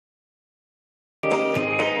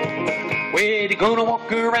Well, you're gonna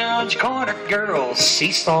walk around your corner, girl,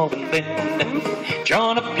 seesaw and then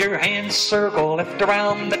join up your hands, circle left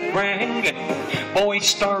around that ring. Boys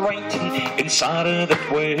start right inside of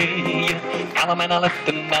that way. Allemande left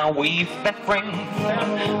and now weave that ring.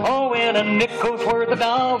 Oh, and a nickel's worth a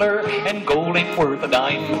dollar and gold ain't worth a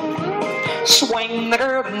dime. Swing the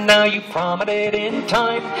girl, now you promenade in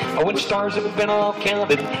time. When stars have been all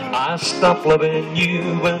counted, I stop loving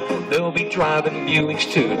you. They'll be driving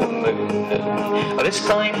Buicks to the moon. This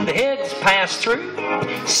time the heads pass through,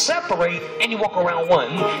 separate, and you walk around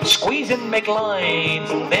one. Squeeze and make lines,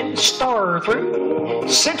 and then star through.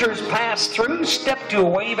 Centers pass through, step to a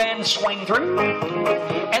wave and swing through.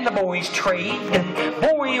 And the boys trade.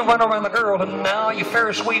 Boy, you run around the girl, and now you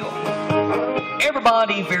Ferris wheel.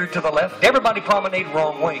 Everybody veer to the left, everybody promenade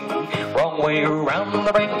wrong way around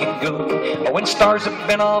the ring you go. When stars have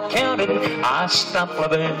been all counted, I stop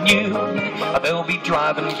loving you. They'll be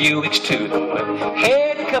driving Buicks to the moon.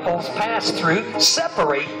 Head couples pass through,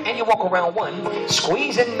 separate, and you walk around one.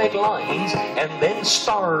 Squeeze and make lines, and then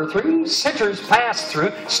star through. Centers pass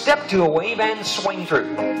through, step to a wave and swing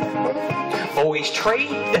through. Boys trade.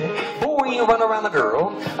 Boy, you run around the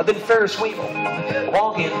girl, then Ferris wheel.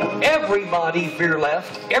 Walk in, everybody veer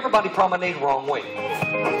left, everybody promenade wrong way.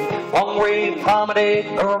 Wrong way, promenade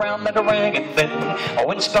around that ring, and then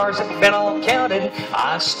when stars have been all counted,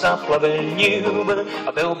 I stop loving you.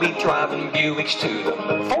 They'll be driving Buicks to the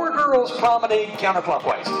moon. Four girls promenade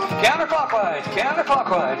counterclockwise, counterclockwise,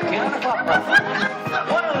 counterclockwise,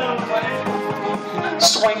 counterclockwise. One of those ways.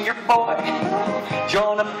 Swing your boy,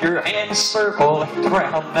 join up your hands, circle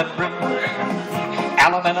around that ring.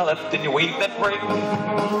 Allemande left and you weave that ring.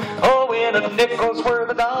 Oh, and a nickel's worth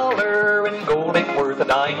a dollar and gold ain't worth a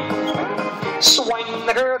dime. Swing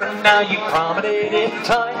the girl and now you promenade in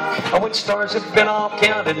time. When stars have been all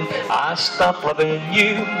counted, I stop loving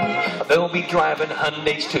you. They'll be driving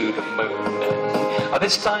Hyundais to the moon.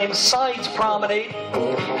 This time sides promenade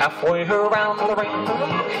halfway around the ring.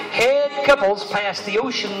 Head couples past the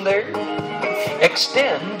ocean there.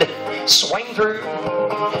 Extend, swing through.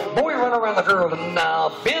 Boy, run around the girl and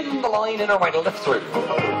now bend the line and a right and left through.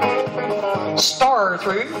 Star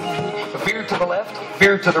through, veer to the left,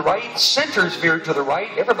 veer to the right, centers veer to the right,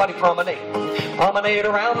 everybody promenade. Promenade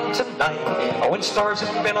around tonight. When stars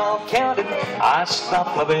have been all counted, I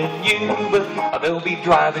stop loving you. They'll be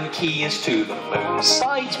driving Kias to the moon.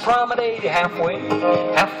 Sides promenade halfway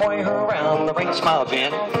around the ring. Smile,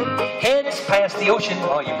 Jan. Heads past the ocean,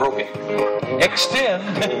 oh, you broke it.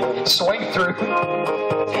 Extend, swing through.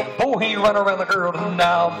 Boy, you run around the girl and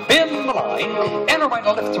now bend the line and a right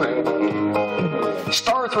and left through.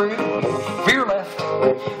 Star through, veer left,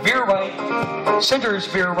 veer right, centers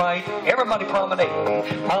veer right, everybody promenade.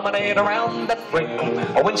 Promenade around that ring.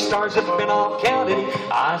 When stars have been all counted,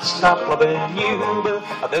 I stop loving you.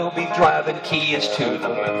 They'll be driving Kias to the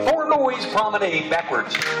moon. Four boys promenade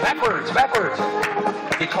backwards, backwards, backwards.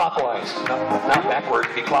 Be clockwise, not backwards,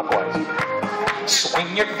 be clockwise.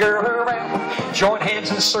 Swing your girl around, join hands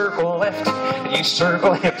and circle left, and you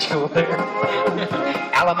circle left, you're there.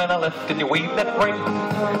 Allemande left and you weave that ring.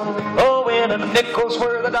 Oh, and a nickel's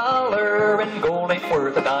worth a dollar and gold ain't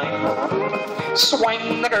worth a dime.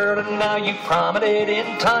 Swing the girl and now you promenade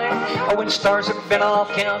in time. When stars have been all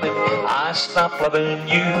counted, I stop loving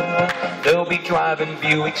you. They'll be driving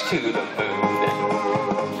Buicks to the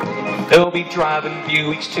moon. They'll be driving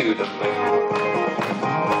Buicks to the moon.